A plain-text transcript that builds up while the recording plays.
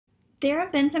There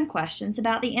have been some questions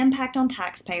about the impact on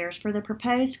taxpayers for the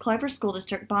proposed Clover School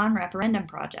District bond referendum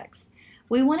projects.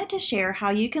 We wanted to share how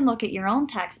you can look at your own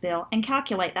tax bill and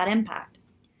calculate that impact.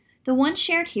 The ones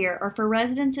shared here are for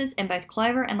residences in both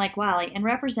Clover and Lake Wylie and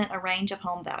represent a range of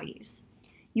home values.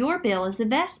 Your bill is the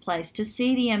best place to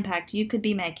see the impact you could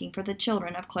be making for the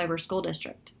children of Clover School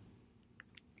District.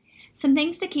 Some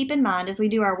things to keep in mind as we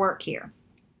do our work here.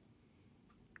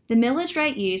 The millage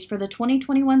rate used for the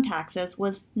 2021 taxes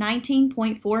was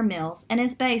 19.4 mills and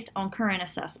is based on current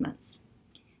assessments.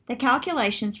 The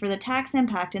calculations for the tax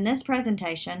impact in this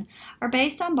presentation are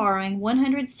based on borrowing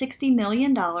 $160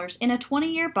 million in a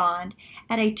 20-year bond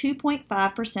at a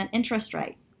 2.5% interest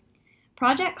rate.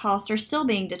 Project costs are still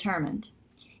being determined.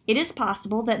 It is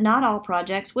possible that not all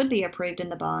projects would be approved in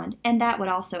the bond, and that would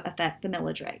also affect the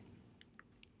millage rate.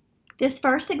 This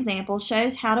first example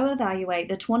shows how to evaluate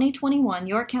the 2021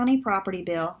 York County property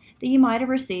bill that you might have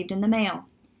received in the mail.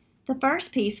 The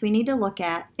first piece we need to look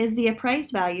at is the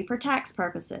appraised value for tax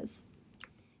purposes.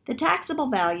 The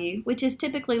taxable value, which is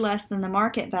typically less than the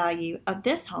market value of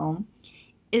this home,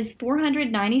 is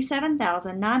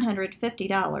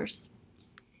 $497,950.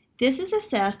 This is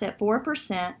assessed at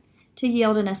 4% to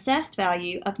yield an assessed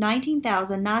value of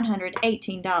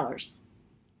 $19,918.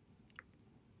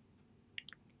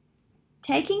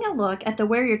 Taking a look at the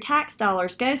Where Your Tax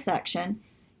Dollars Go section,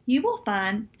 you will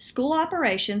find school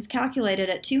operations calculated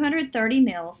at 230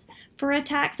 mills for a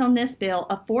tax on this bill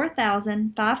of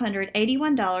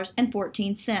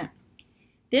 $4,581.14.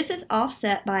 This is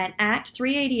offset by an Act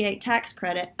 388 tax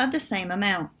credit of the same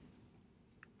amount.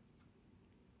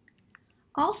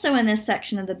 Also in this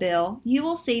section of the bill, you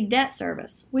will see debt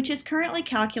service, which is currently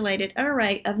calculated at a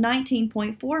rate of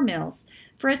 19.4 mills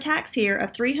for a tax here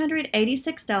of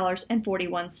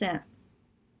 $386.41.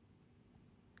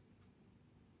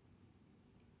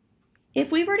 If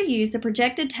we were to use the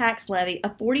projected tax levy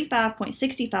of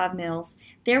 45.65 mills,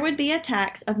 there would be a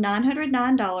tax of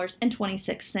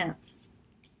 $909.26.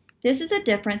 This is a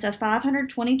difference of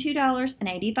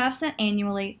 $522.85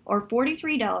 annually, or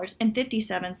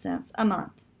 $43.57 a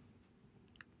month.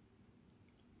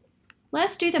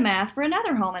 Let's do the math for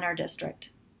another home in our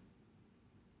district.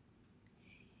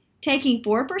 Taking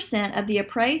 4% of the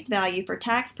appraised value for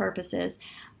tax purposes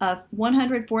of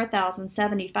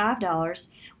 $104,075,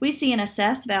 we see an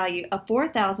assessed value of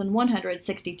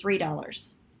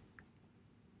 $4,163.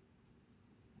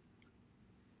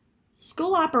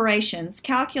 School operations,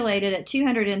 calculated at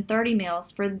 230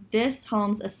 mills for this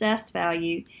home's assessed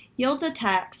value, yields a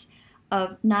tax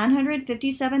of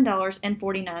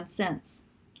 $957.49.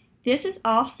 This is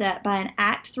offset by an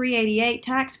Act 388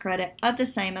 tax credit of the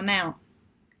same amount.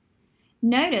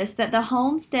 Notice that the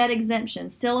homestead exemption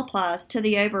still applies to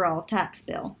the overall tax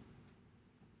bill.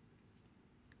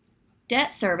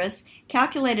 Debt service,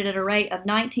 calculated at a rate of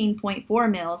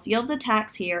 19.4 mills, yields a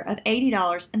tax here of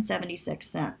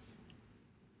 $80.76.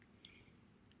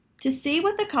 To see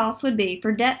what the cost would be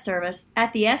for debt service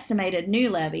at the estimated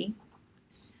new levy,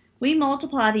 we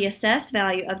multiply the assessed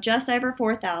value of just over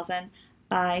 $4,000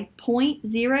 by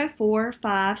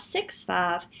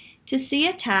 0.04565 to see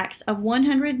a tax of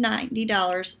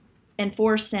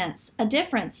 $190.04, a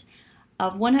difference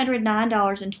of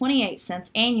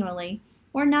 $109.28 annually,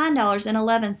 or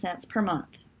 $9.11 per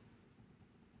month.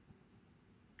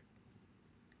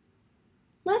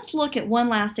 Let's look at one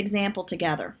last example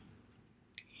together.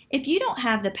 If you don't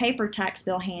have the paper tax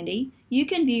bill handy, you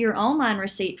can view your online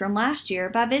receipt from last year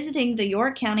by visiting the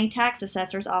York County Tax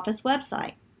Assessor's Office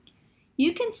website.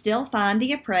 You can still find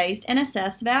the appraised and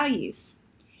assessed values.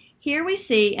 Here we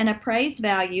see an appraised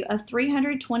value of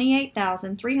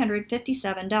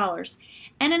 $328,357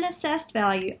 and an assessed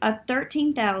value of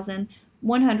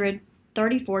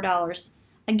 $13,134.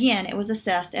 Again, it was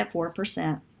assessed at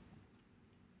 4%.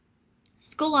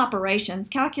 School operations,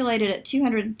 calculated at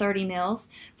 230 mills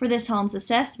for this home's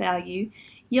assessed value,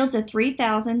 yields a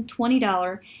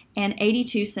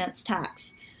 $3,020.82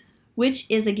 tax, which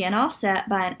is again offset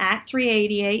by an Act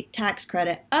 388 tax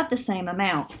credit of the same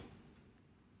amount.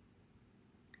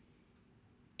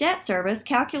 Debt service,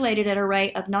 calculated at a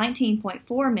rate of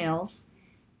 19.4 mills,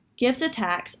 gives a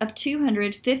tax of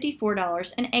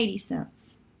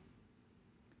 $254.80.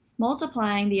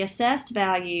 Multiplying the assessed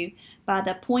value by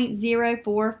the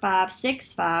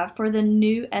 0.04565 for the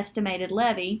new estimated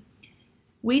levy,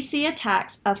 we see a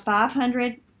tax of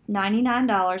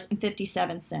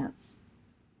 $599.57.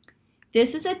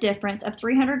 This is a difference of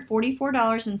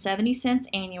 $344.70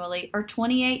 annually, or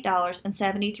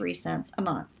 $28.73 a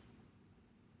month.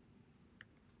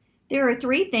 There are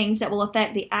three things that will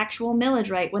affect the actual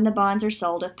millage rate when the bonds are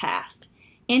sold if passed: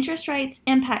 interest rates,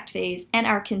 impact fees, and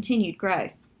our continued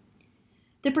growth.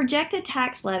 The projected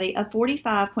tax levy of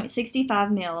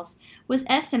 45.65 mils was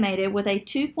estimated with a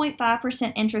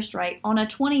 2.5% interest rate on a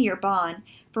 20-year bond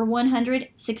for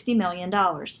 $160 million.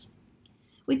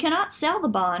 We cannot sell the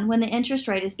bond when the interest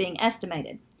rate is being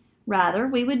estimated. Rather,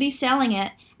 we would be selling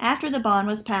it after the bond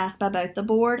was passed by both the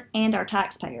board and our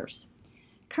taxpayers.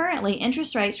 Currently,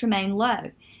 interest rates remain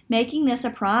low, making this a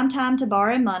prime time to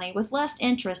borrow money with less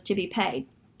interest to be paid.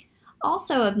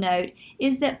 Also of note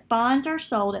is that bonds are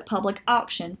sold at public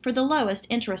auction for the lowest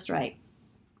interest rate.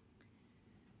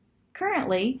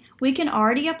 Currently, we can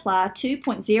already apply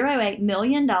 $2.08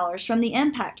 million from the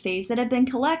impact fees that have been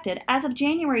collected as of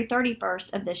January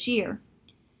 31st of this year.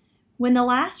 When the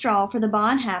last draw for the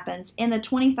bond happens in the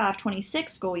 25-26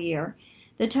 school year,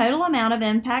 the total amount of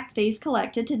impact fees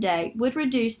collected to date would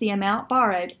reduce the amount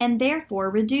borrowed and therefore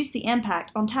reduce the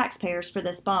impact on taxpayers for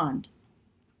this bond.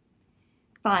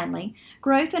 Finally,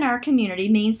 growth in our community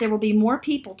means there will be more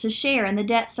people to share in the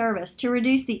debt service to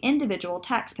reduce the individual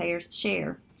taxpayer's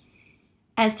share.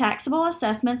 As taxable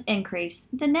assessments increase,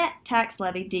 the net tax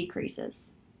levy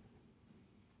decreases.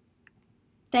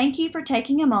 Thank you for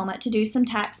taking a moment to do some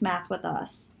tax math with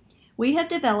us. We have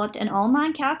developed an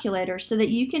online calculator so that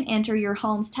you can enter your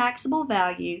home's taxable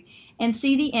value and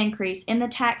see the increase in the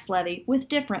tax levy with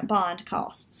different bond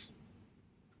costs.